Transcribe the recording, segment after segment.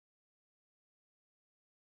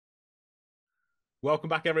Welcome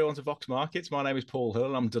back, everyone, to Vox Markets. My name is Paul Hill,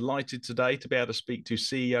 and I'm delighted today to be able to speak to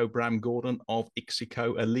CEO Bram Goorden of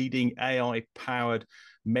IXICO, a leading AI-powered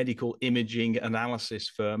medical imaging analysis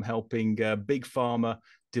firm helping big pharma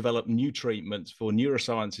develop new treatments for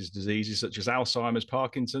neurosciences diseases such as Alzheimer's,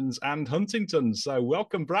 Parkinson's, and Huntington's. So,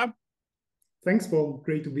 welcome, Bram. Thanks, Paul.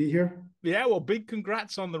 Great to be here. Yeah, well, big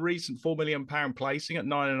congrats on the recent £4 million placing at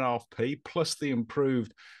 9.5p, plus the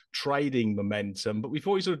improved trading momentum. But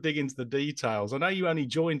before we sort of dig into the details, I know you only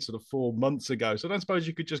joined sort of 4 months ago, so I don't suppose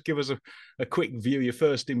you could just give us a quick view, your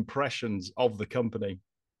first impressions of the company.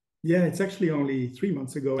 Yeah, it's actually only 3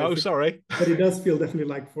 months ago, I Oh, think, sorry. but it does feel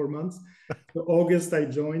definitely like 4 months. So August, I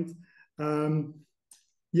joined. Um,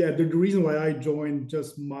 yeah, the reason why I joined,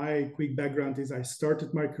 just my quick background is I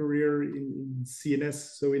started my career in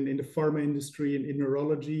CNS, so in the pharma industry, in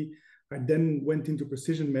neurology. I then went into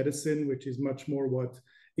precision medicine, which is much more what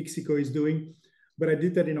IXICO is doing. But I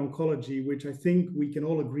did that in oncology, which I think we can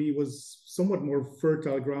all agree was somewhat more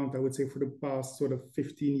fertile ground, I would say, for the past sort of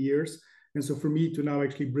 15 years. And so for me to now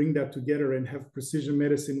actually bring that together and have precision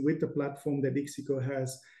medicine with the platform that IXICO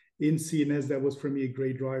has in CNS, that was for me a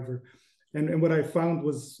great driver. And what I found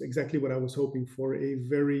was exactly what I was hoping for, a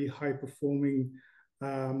very high performing,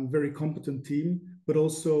 very competent team, but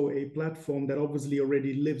also a platform that obviously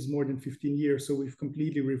already lives more than 15 years. So we've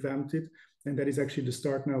completely revamped it. And that is actually the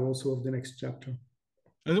start now also of the next chapter.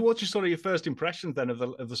 And what's your sort of your first impressions then of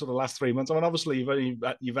the sort of last 3 months? I mean, obviously you've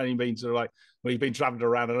only been sort of like, well, you've been traveling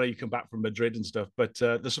around. I know you come back from Madrid and stuff, but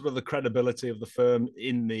the sort of the credibility of the firm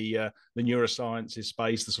in the neurosciences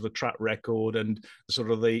space, the sort of track record, and the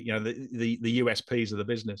sort of the USPs of the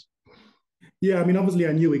business. Yeah, I mean, obviously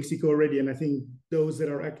I knew IXICO already, and I think those that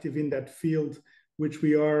are active in that field, which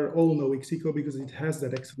we are all know IXICO because it has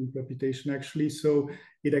that excellent reputation actually. So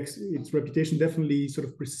its reputation definitely sort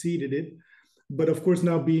of preceded it. But of course,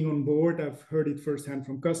 now being on board, I've heard it firsthand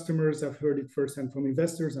from customers. I've heard it firsthand from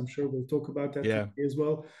investors. I'm sure we'll talk about that Yeah. today as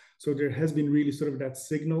well. So there has been really sort of that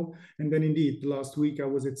signal. And then indeed, last week I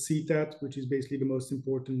was at CTAT, which is basically the most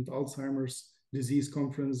important Alzheimer's disease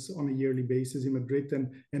conference on a yearly basis in Madrid.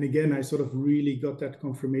 And again, I sort of really got that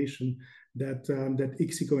confirmation that that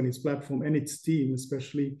IXICO and its platform and its team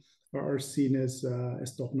especially are seen as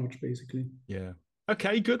top notch, basically. Yeah.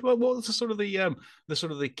 Okay, good. Well, what's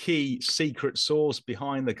the key secret sauce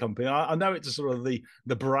behind the company? I know it's sort of the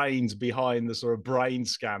brains behind the sort of brain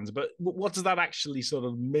scans, but what does that actually sort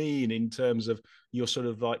of mean in terms of your sort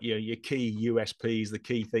of like your key USPs, the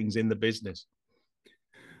key things in the business?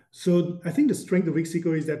 So I think the strength of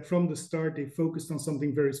IXICO is that from the start, they focused on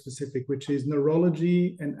something very specific, which is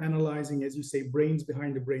neurology and analyzing, as you say, brains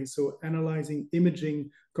behind the brain. So analyzing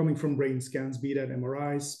imaging coming from brain scans, be that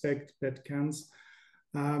MRIs, SPECT, PET scans,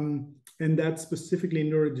 and that's specifically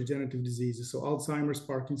neurodegenerative diseases. So Alzheimer's,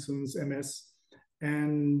 Parkinson's, MS.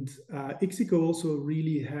 And IXICO also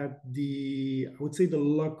really had I would say, the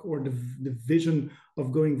luck or the vision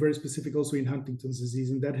of going very specific also in Huntington's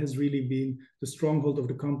disease. And that has really been the stronghold of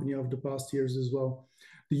the company of the past years as well.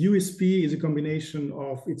 The USP is a combination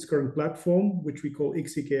of its current platform, which we call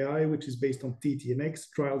IXIC AI, which is based on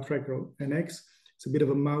TTNX, Trial Tracker NX. It's a bit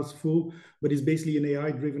of a mouthful, but it's basically an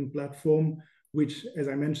AI-driven platform which, as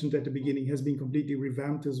I mentioned at the beginning, has been completely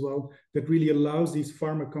revamped as well, that really allows these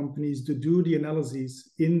pharma companies to do the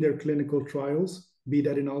analyses in their clinical trials, be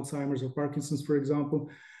that in Alzheimer's or Parkinson's, for example,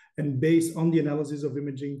 and based on the analysis of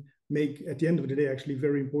imaging, make, at the end of the day, actually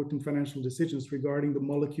very important financial decisions regarding the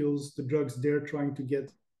molecules, the drugs they're trying to get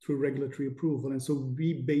through regulatory approval. And so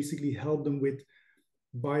we basically help them with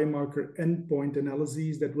biomarker endpoint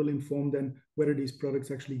analyses that will inform then whether these products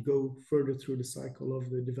actually go further through the cycle of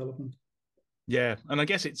the development. Yeah, and I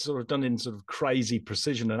guess it's sort of done in sort of crazy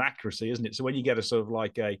precision and accuracy, isn't it? So when you get a sort of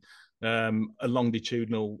like a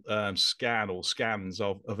longitudinal scan or scans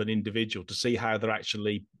of an individual to see how they're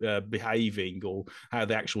actually behaving or how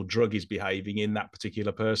the actual drug is behaving in that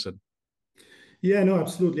particular person. Yeah, no,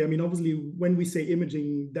 absolutely. I mean, obviously, when we say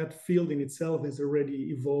imaging, that field in itself has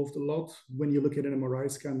already evolved a lot. When you look at an MRI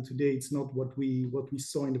scan today, it's not what we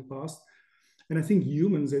saw in the past. And I think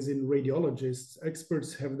humans, as in radiologists,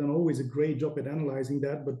 experts have done always a great job at analyzing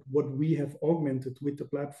that. But what we have augmented with the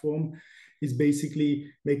platform is basically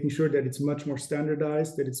making sure that it's much more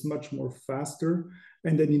standardized, that it's much more faster.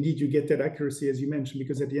 And then indeed you get that accuracy, as you mentioned,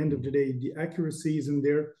 because at the end of the day, the accuracy isn't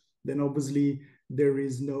there, then obviously there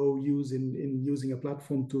is no use in using a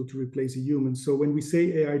platform to replace a human. So when we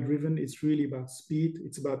say AI driven, it's really about speed,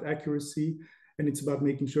 it's about accuracy, and it's about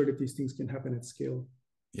making sure that these things can happen at scale.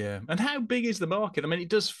 Yeah. And how big is the market? I mean, it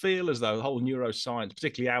does feel as though the whole neuroscience,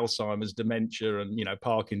 particularly Alzheimer's, dementia, and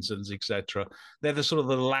Parkinson's, etc., they're the sort of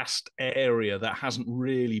the last area that hasn't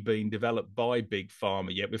really been developed by big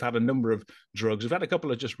pharma yet. We've had a number of drugs. We've had a couple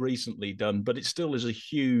of just recently done, but it still is a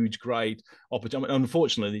huge, great opportunity.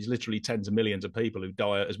 Unfortunately, there's literally tens of millions of people who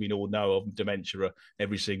die, as we all know, of dementia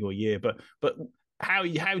every single year. But how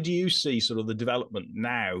do you see sort of the development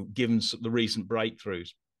now, given the recent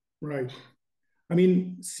breakthroughs? Right. I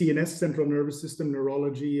mean, CNS, central nervous system,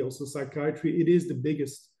 neurology, also psychiatry, it is the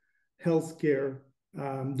biggest healthcare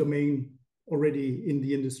domain already in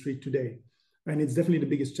the industry today. And it's definitely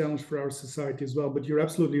the biggest challenge for our society as well. But you're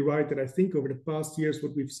absolutely right that I think over the past years,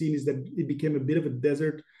 what we've seen is that it became a bit of a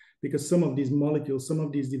desert because some of these molecules, some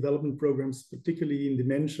of these development programs, particularly in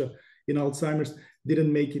dementia, in Alzheimer's,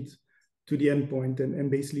 didn't make it to the endpoint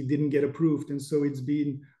and basically didn't get approved. And so it's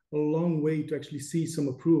been a long way to actually see some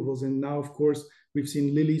approvals. And now, of course, we've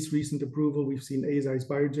seen Lilly's recent approval, we've seen Eisai's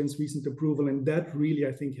Biogen's recent approval, and that really,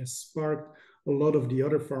 I think, has sparked a lot of the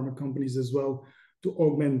other pharma companies as well to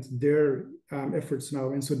augment their efforts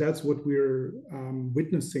now. And so that's what we're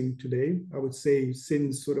witnessing today, I would say,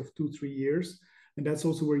 since sort of 2-3 years. And that's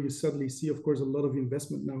also where you suddenly see, of course, a lot of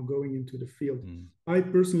investment now going into the field. I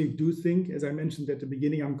personally do think, as I mentioned at the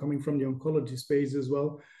beginning, I'm coming from the oncology space as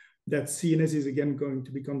well, that CNS is again going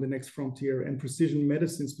to become the next frontier, and precision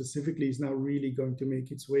medicine specifically is now really going to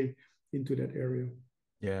make its way into that area.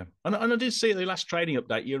 Yeah, and I did see the last trading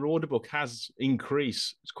update. Your order book has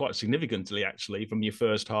increased quite significantly, actually, from your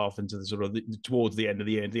first half into the sort of towards the end of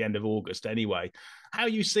the year, the end of August, anyway. How are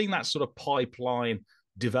you seeing that sort of pipeline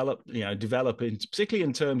developing, particularly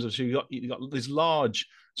in terms of, so you've got this large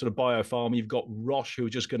sort of biopharma. You've got Roche, who are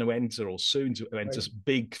just going to enter or soon to enter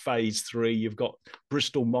big phase 3. You've got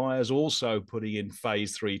Bristol Myers also putting in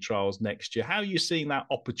phase 3 trials next year. How are you seeing that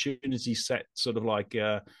opportunity set sort of like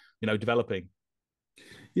developing?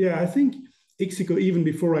 Yeah, I think IXICO, even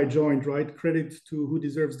before I joined, right? Credit to who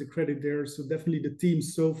deserves the credit there. So definitely the team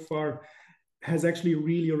so far has actually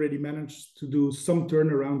really already managed to do some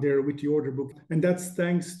turnaround there with the order book. And that's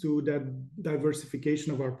thanks to that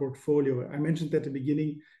diversification of our portfolio. I mentioned at the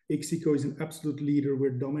beginning, IXICO is an absolute leader.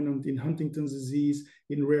 We're dominant in Huntington's disease,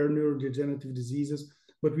 in rare neurodegenerative diseases,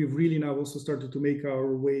 but we've really now also started to make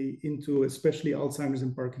our way into especially Alzheimer's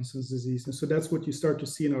and Parkinson's disease. And so that's what you start to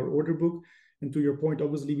see in our order book. And to your point,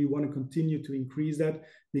 obviously, we want to continue to increase that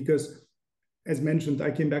because, as mentioned,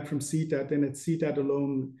 I came back from CTAT, and at CTAT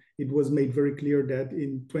alone, it was made very clear that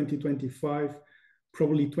in 2025,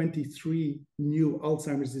 probably 23 new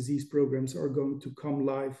Alzheimer's disease programs are going to come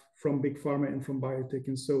live from big pharma and from biotech.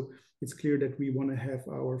 And so it's clear that we want to have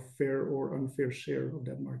our fair or unfair share of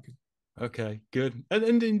that market. Okay, good.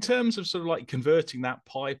 And in terms of sort of like converting that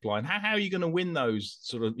pipeline, how are you going to win those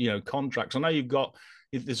sort of contracts? I know you've got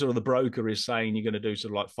the sort of the broker is saying you're going to do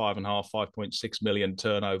sort of like 5.6 million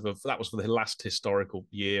turnover. That was for the last historical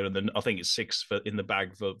year, and then I think it's 6 in the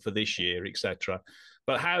bag for this year, etc.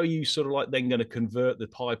 But how are you sort of like then going to convert the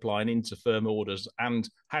pipeline into firm orders, and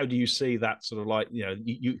how do you see that sort of like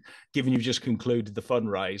you given you've just concluded the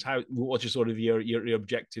fundraise? What's your sort of your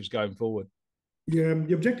objectives going forward? Yeah,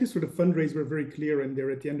 the objectives for the fundraise were very clear, and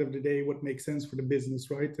they're at the end of the day what makes sense for the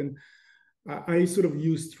business, right? And I sort of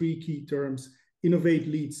use 3 key terms: innovate,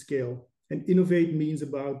 lead, scale. And innovate means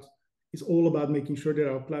it's all about making sure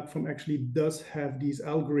that our platform actually does have these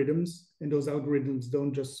algorithms, and those algorithms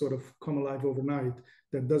don't just sort of come alive overnight.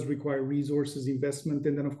 That does require resources, investment,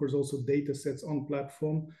 and then of course also data sets on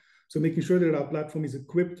platform. So making sure that our platform is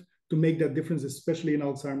equipped to make that difference, especially in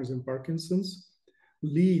Alzheimer's and Parkinson's.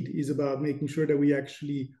 Lead is about making sure that we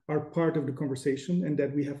actually are part of the conversation and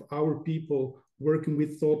that we have our people working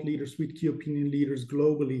with thought leaders, with key opinion leaders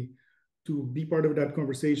globally to be part of that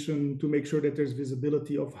conversation, to make sure that there's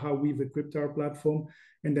visibility of how we've equipped our platform.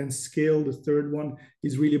 And then scale, the third one,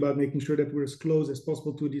 is really about making sure that we're as close as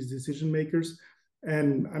possible to these decision makers.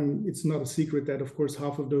 And it's not a secret that, of course,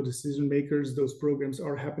 half of those decision makers, those programs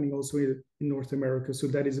are happening also in North America. So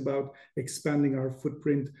that is about expanding our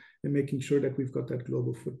footprint and making sure that we've got that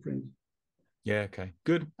global footprint. Yeah. Okay.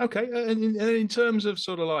 Good. Okay. And in terms of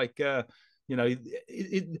sort of like,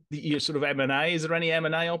 your sort of M&A, is there any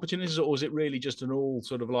M&A opportunities, or is it really just an all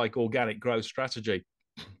sort of like organic growth strategy?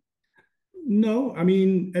 No, I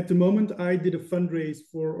mean, at the moment, I did a fundraise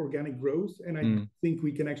for organic growth, and I think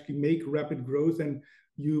we can actually make rapid growth. And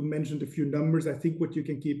you mentioned a few numbers. I think what you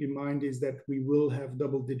can keep in mind is that we will have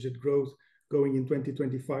double-digit growth going in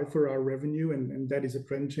 2025 for our revenue, and that is a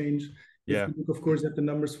trend change. Yeah. If you look, of course, at the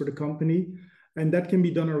numbers for the company, and that can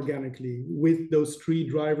be done organically with those 3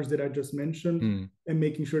 drivers that I just mentioned, and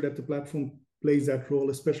making sure that the platform plays that role,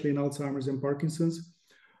 especially in Alzheimer's and Parkinson's.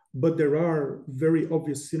 But there are very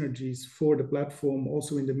obvious synergies for the platform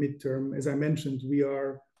also in the midterm. As I mentioned, we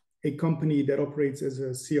are a company that operates as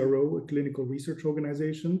a CRO, a clinical research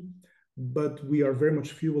organization, but we are very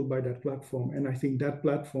much fueled by that platform. And I think that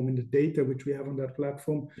platform and the data which we have on that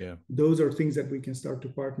platform, those are things that we can start to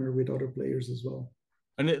partner with other players as well.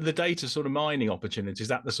 And the data sort of mining opportunities, is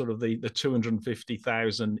that the sort of the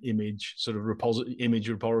 250,000 image sort of image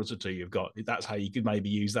repository you've got? That's how you could maybe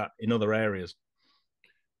use that in other areas.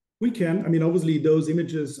 We can. I mean, obviously, those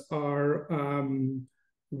images are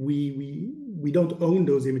we don't own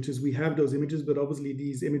those images. We have those images, but obviously,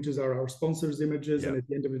 these images are our sponsors' images, and at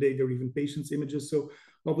the end of the day, they're even patients' images. So,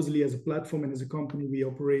 obviously, as a platform and as a company, we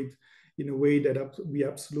operate in a way that we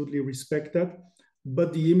absolutely respect that.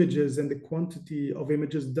 But the images and the quantity of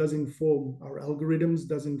images does inform our algorithms,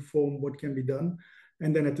 does inform what can be done.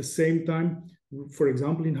 And then at the same time, for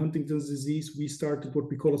example, in Huntington's disease, we started what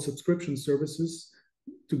we call a subscription services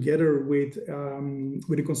together with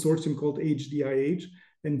a consortium called HDIH.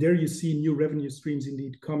 And there you see new revenue streams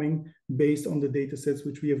indeed coming based on the data sets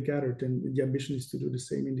which we have gathered. And the ambition is to do the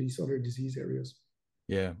same in these other disease areas.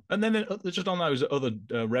 Yeah. And then just on those other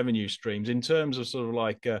revenue streams, in terms of sort of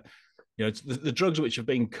like, the drugs which have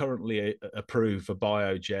been currently approved for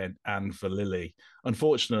Biogen and for Lilly,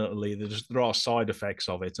 unfortunately, there are side effects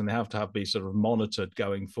of it, and they have to be sort of monitored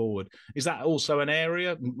going forward. Is that also an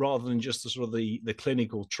area, rather than just the sort of the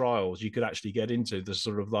clinical trials, you could actually get into the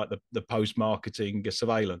sort of like the post-marketing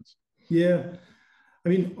surveillance? Yeah. I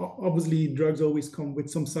mean, obviously, drugs always come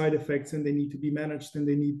with some side effects, and they need to be managed, and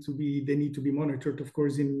they need to be monitored, of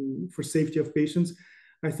course, for safety of patients.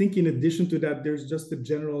 I think in addition to that, there's just a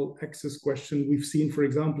general access question. We've seen, for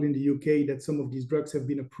example, in the UK, that some of these drugs have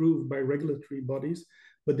been approved by regulatory bodies,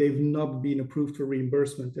 but they've not been approved for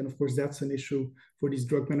reimbursement. And of course, that's an issue for these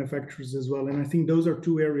drug manufacturers as well. And I think those are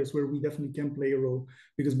two areas where we definitely can play a role,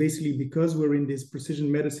 because basically, because we're in this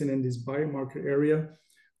precision medicine and this biomarker area,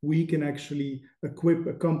 we can actually equip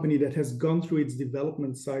a company that has gone through its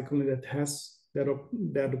development cycle and that has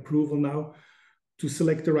that approval now to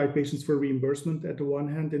select the right patients for reimbursement at the one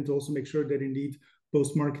hand, and to also make sure that indeed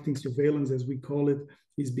post-marketing surveillance, as we call it,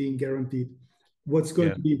 is being guaranteed. What's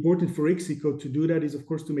going to be important for IXICO to do that is, of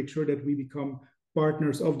course, to make sure that we become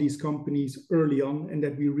partners of these companies early on, and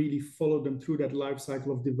that we really follow them through that life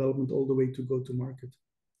cycle of development all the way to go to market.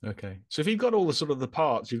 Okay. So if you've got all the sort of the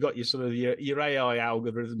parts, you've got your sort of your AI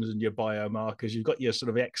algorithms and your biomarkers, you've got your sort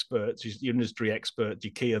of experts, your industry experts,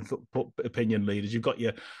 your key opinion leaders, you've got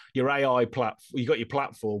your AI platform, you've got your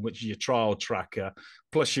platform, which is your trial tracker,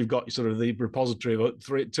 plus you've got sort of the repository of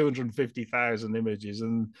 250,000 images,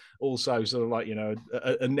 and also sort of like,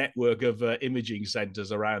 a network of imaging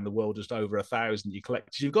centers around the world, just over 1,000 you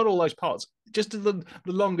collect. You've got all those parts. Just to the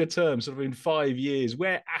longer term, sort of in 5 years,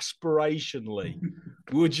 where aspirationally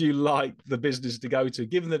would you like the business to go to,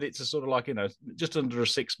 given that it's a sort of like, just under a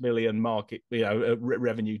 6 million market,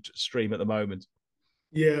 revenue stream at the moment?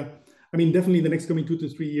 Yeah. I mean, definitely the next coming 2 to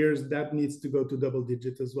 3 years, that needs to go to double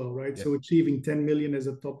digit as well, right? Yeah. So achieving 10 million as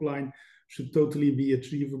a top line should totally be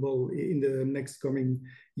achievable in the next coming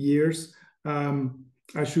years.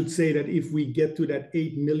 I should say that if we get to that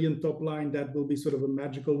 8 million top line, that will be sort of a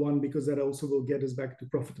magical one, because that also will get us back to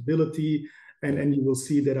profitability. And you will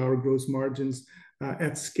see that our gross margins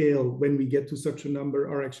at scale, when we get to such a number,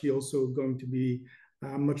 are actually also going to be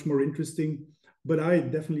much more interesting. But I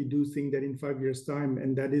definitely do think that in 5 years' time,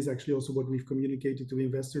 and that is actually also what we've communicated to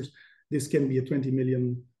investors, this can be a 20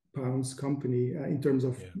 million pounds company in terms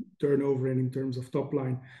of turnover and in terms of top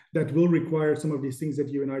line. That will require some of these things that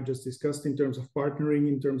you and I just discussed in terms of partnering,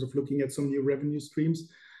 in terms of looking at some new revenue streams.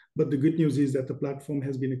 But the good news is that the platform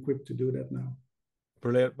has been equipped to do that now.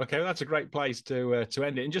 Brilliant. Okay, well, that's a great place to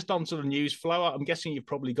end it. And just on sort of news flow, I'm guessing you've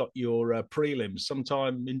probably got your prelims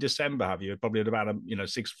sometime in December, have you? Probably in about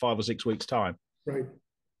 5 or 6 weeks' time. Right.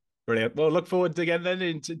 Brilliant. Well, look forward to again then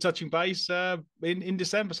in touching base in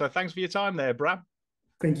December. So thanks for your time there, Bram.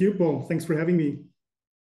 Thank you, Paul. Thanks for having me.